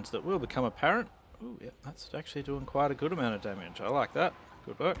reasons that will become apparent. Ooh, yeah, that's actually doing quite a good amount of damage. I like that.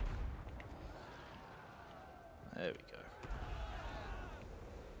 Good work. There we go.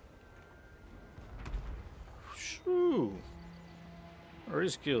 Shoo! Or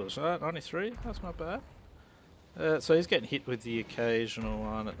his skills, right? 93? That's not bad. So he's getting hit with the occasional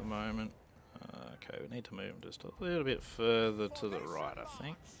one at the moment. Okay, we need to move him just a little bit further to the right, I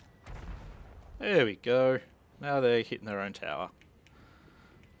think. There we go. Now they're hitting their own tower.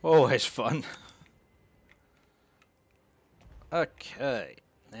 Always fun. Okay,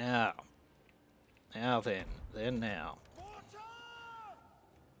 now then, now.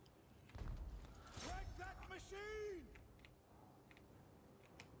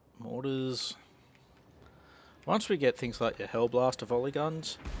 Mortars. Once we get things like your Hellblaster volley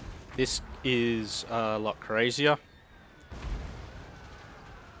guns, this is a lot crazier.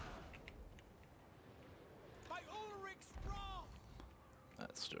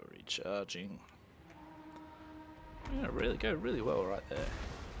 That's still recharging. Yeah, really go really well right there.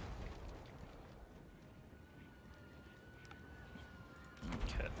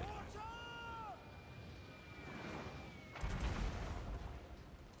 Okay.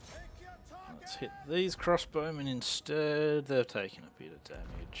 Let's hit these crossbowmen instead. They're taking a bit of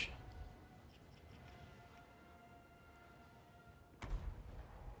damage.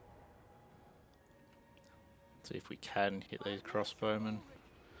 See if we can hit these crossbowmen.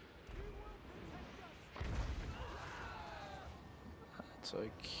 That's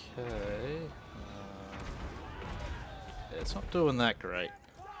okay. Yeah, it's not doing that great.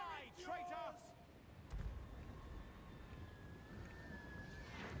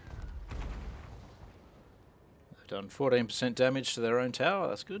 They've done 14% damage to their own tower,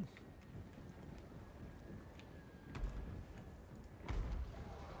 that's good.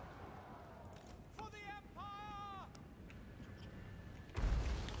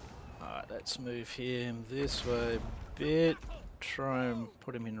 Alright, let's move him this way a bit. Try and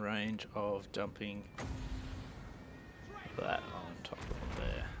put him in range of dumping that on top of him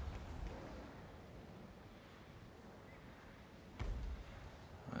there.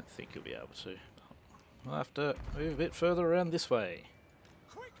 I don't think he'll be able to. I'll have to move a bit further around this way.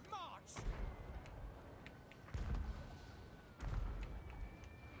 Quick march.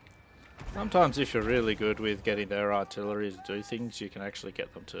 Sometimes if you're really good with getting their artillery to do things, you can actually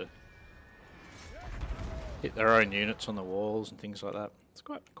get them to hit their own units on the walls and things like that. It's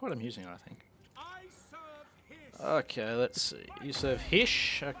quite amusing, I think. I serve Hish. Okay, let's see. You serve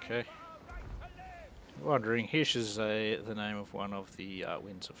Hish? Okay. Wondering, Hish is the name of one of the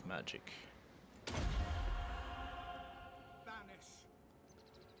winds of magic.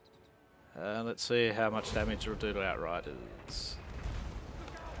 Banish. Let's see how much damage it'll do to Outriders.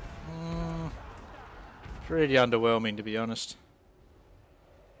 Pretty underwhelming, to be honest.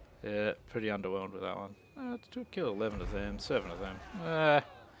 Yeah, pretty underwhelmed with that one. To kill 11 of them, 7 of them.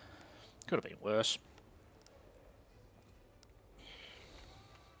 Could have been worse.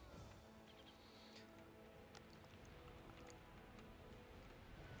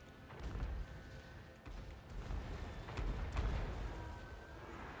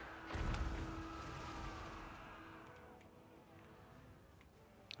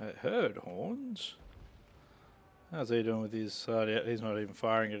 Herd horns? How's he doing with his... yeah, he's not even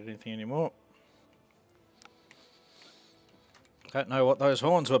firing at anything anymore. Don't know what those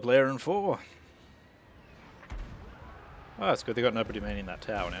horns were blaring for. Oh, that's good. They've got nobody manning that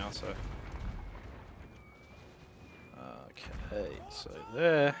tower now, so... Okay, so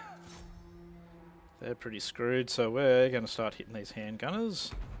they're pretty screwed, so we're going to start hitting these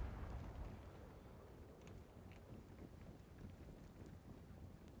handgunners.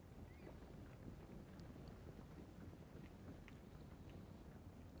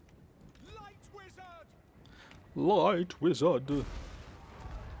 Light wizard.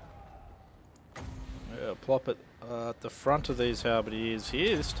 Yeah, plop it at the front of these halberdiers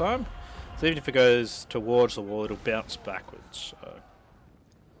here this time. So even if it goes towards the wall, it'll bounce backwards. So.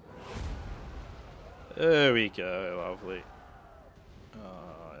 There we go, lovely.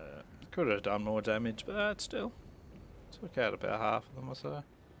 Yeah. Could have done more damage, but still. Took out about half of them or so.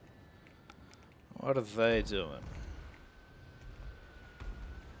 What are they doing?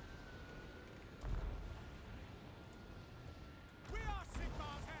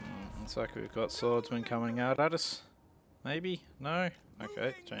 Looks like we've got swordsmen coming out at us. Maybe? No?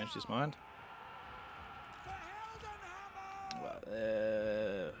 Okay, changed his mind. Well,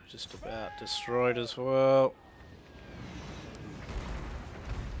 they're just about destroyed as well.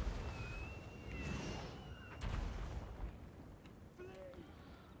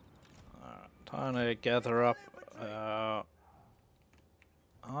 Alright, time to gather up our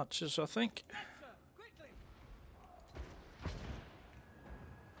archers, I think.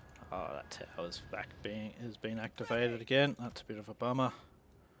 Oh, that tower's has been activated again. That's a bit of a bummer.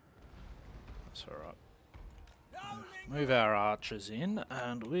 That's alright. Move our archers in,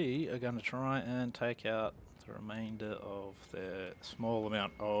 and we are going to try and take out the remainder of the small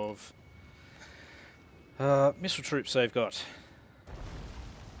amount of missile troops they've got.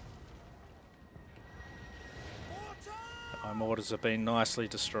 My mortars have been nicely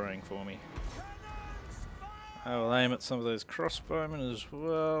destroying for me. I will aim at some of those crossbowmen as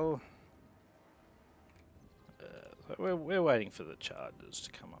well. So we're waiting for the chargers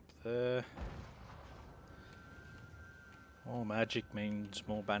to come up there. More magic means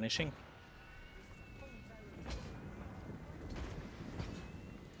more banishing.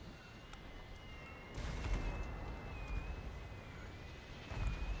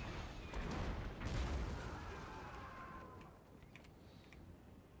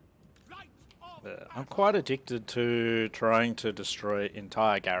 I'm quite addicted to trying to destroy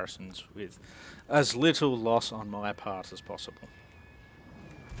entire garrisons with as little loss on my part as possible.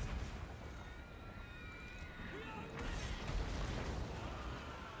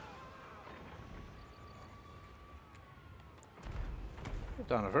 They've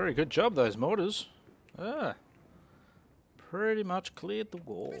done a very good job, those mortars. Pretty much cleared the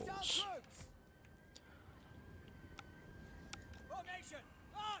walls.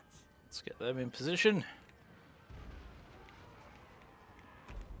 Let's get them in position.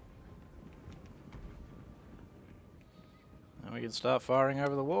 And we can start firing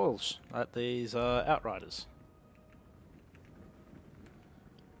over the walls at these outriders.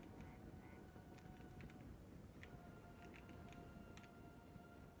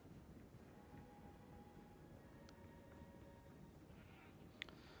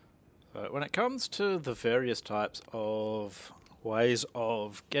 So when it comes to the various types of ways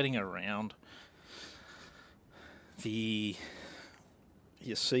of getting around your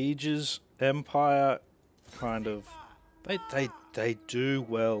sieges, Empire kind of they do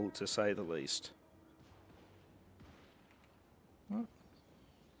well, to say the least. Oh, is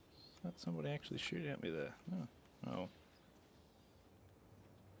that somebody actually shooting at me there? Oh.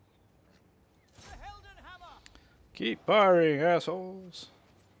 Keep firing, assholes!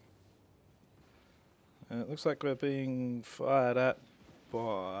 It looks like we're being fired at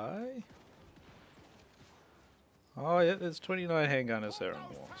by... Oh yeah, there's 29 handgunners there on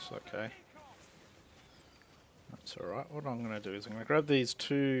the walls, okay. That's alright. What I'm going to do is I'm going to grab these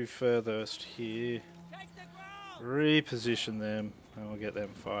two furthest here, reposition them, and we'll get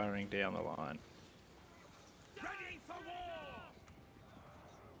them firing down the line.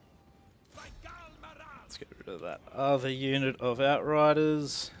 Let's get rid of that other unit of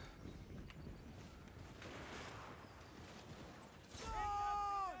outriders.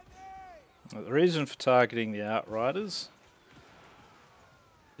 The reason for targeting the outriders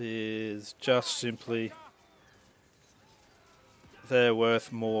is just simply they're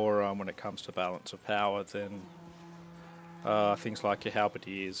worth more when it comes to balance of power than things like your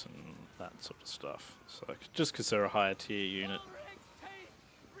halberdiers and that sort of stuff. So just because they're a higher tier unit.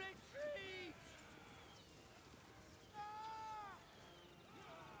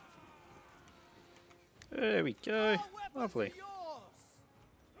 There we go. Lovely.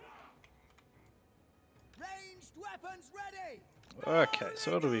 Okay,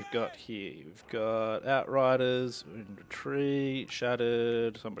 so what do we've got here? We've got outriders in retreat,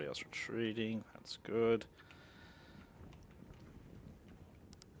 shattered, somebody else retreating, that's good.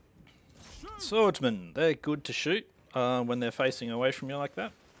 Swordsmen, they're good to shoot when they're facing away from you like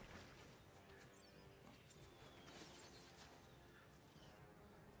that.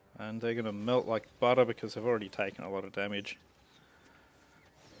 And they're going to melt like butter because they've already taken a lot of damage.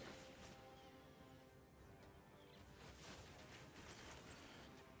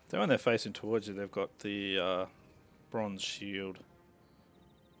 So when they're facing towards you, they've got the bronze shield,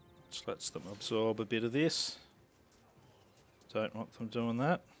 which lets them absorb a bit of this. Don't want them doing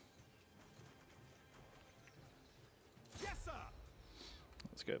that. Yes, sir.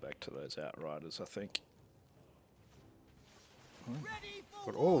 Let's go back to those outriders, I think.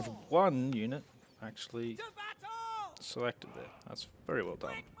 Got all of one unit actually selected there. That's very well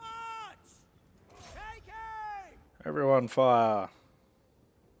done. Everyone fire.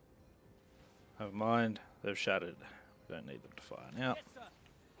 Never mind, they've shattered. We don't need them to fire now.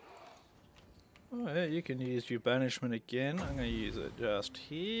 Oh yeah, you can use your banishment again. I'm going to use it just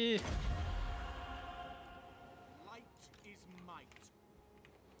here. Light is might.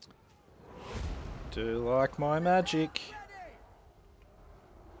 Do like my magic.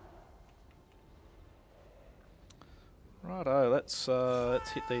 Righto, let's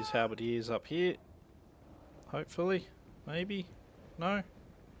hit these halberdiers up here. Hopefully, maybe, no.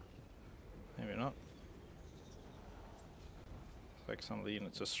 Maybe not. Like some of the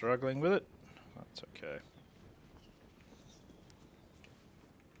units are struggling with it. That's okay.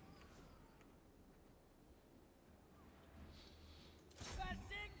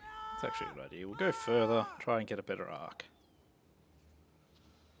 It's actually a good idea. We'll go further, try and get a better arc.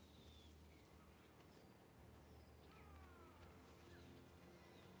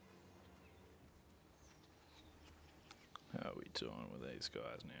 How are we doing with these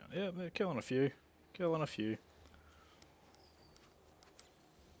guys now? Yeah, they're killing a few. Killing a few.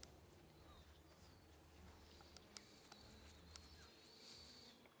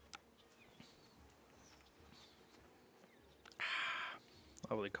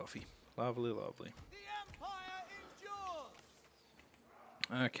 Lovely coffee. Lovely, lovely. The Empire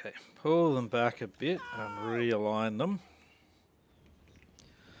endures. Okay, pull them back a bit and realign them.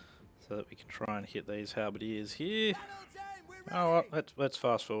 So that we can try and hit these halberdiers here. Oh, well, let's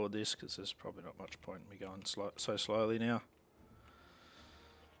fast forward this because there's probably not much point in me going so slowly now.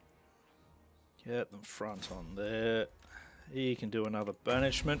 Get them front on there. You can do another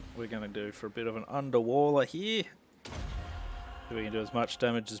banishment. We're going to do for a bit of an underwaller here. So we can do as much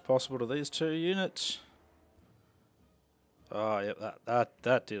damage as possible to these two units. Oh, yep,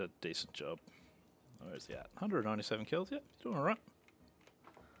 that did a decent job. Where's he at? 197 kills. Yep, doing alright.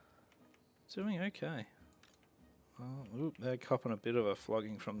 Doing okay. Oh, oop, they're copping a bit of a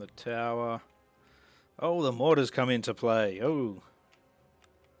flogging from the tower. Oh, the mortars come into play. Oh.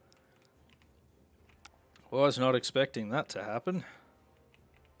 Was not expecting that to happen.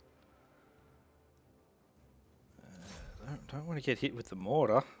 Don't want to get hit with the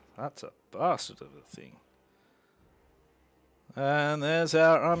mortar. That's a bastard of a thing. And there's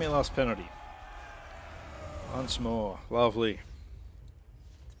our army loss penalty. Once more. Lovely.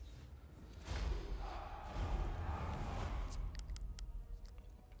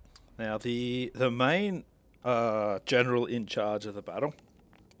 Now the main general in charge of the battle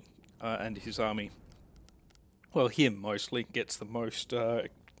and his army, well, him mostly, gets the most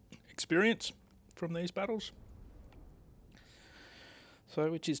experience from these battles. So,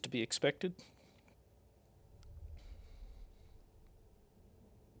 which is to be expected.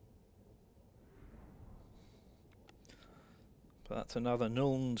 But that's another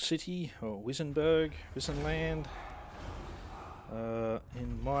Nuln city, or Wissenberg, Wissenland.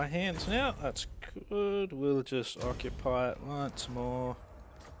 In my hands now, that's good. We'll just occupy it once more.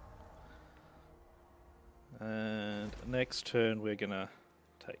 And next turn we're gonna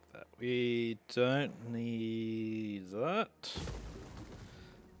take that. We don't need that.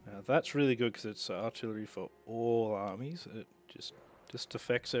 Now that's really good because it's artillery for all armies. It just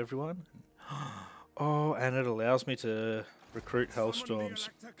affects everyone. Oh, and it allows me to recruit Hellstorms.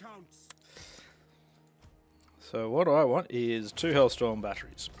 So what I want is 2 Hellstorm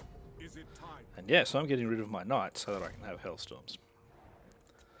batteries. And yes, I'm getting rid of my knights so that I can have Hellstorms.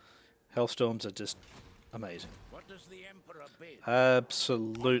 Hellstorms are just amazing. What does the Emperor bid?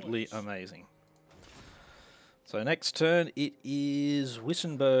 Absolutely amazing. So next turn it is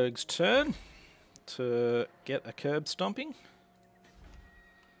Wissenberg's turn to get a curb stomping.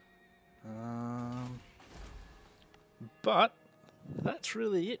 But that's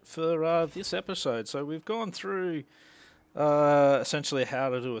really it for this episode. So we've gone through essentially how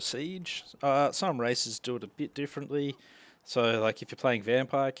to do a siege. Some races do it a bit differently. So like if you're playing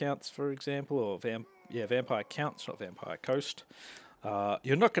Vampire Counts, for example, or Vampire Counts, not Vampire Coast,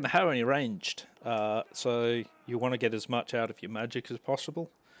 you're not going to have any ranged. So you want to get as much out of your magic as possible.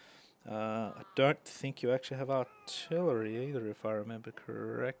 I don't think you actually have artillery either, if I remember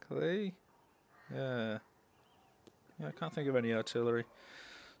correctly. Yeah, I can't think of any artillery.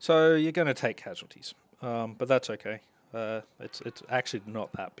 So you're going to take casualties, but that's okay. It's actually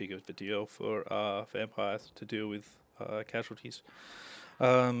not that big of a deal for vampires to deal with casualties.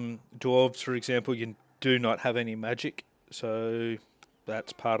 Dwarves, for example, you do not have any magic, so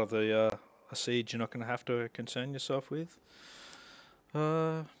that's part of the a siege you're not going to have to concern yourself with.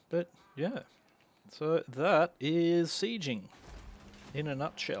 But yeah, so that is sieging in a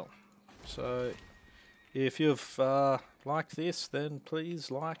nutshell. So if you've liked this, then please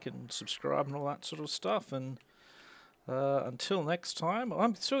like and subscribe and all that sort of stuff. And until next time,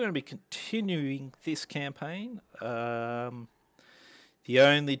 I'm still going to be continuing this campaign. The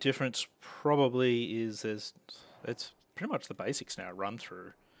only difference probably is it's pretty much the basics now run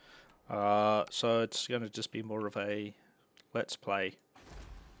through. So it's going to just be more of a let's play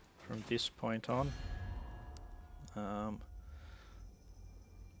from this point on.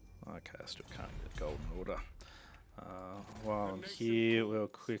 Okay, I still can't get golden order. While I'm here, we'll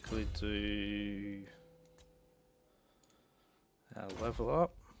quickly do our level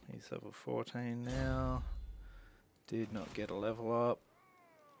up He's level 14 now. Did not get a level up.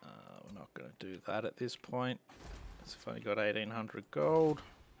 We're not going to do that at this point. I've only got 1800 gold.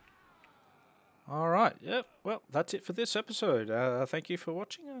 Alright, yep, well, that's it for this episode. Thank you for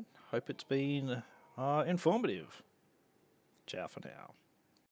watching. I hope it's been informative. Ciao for now.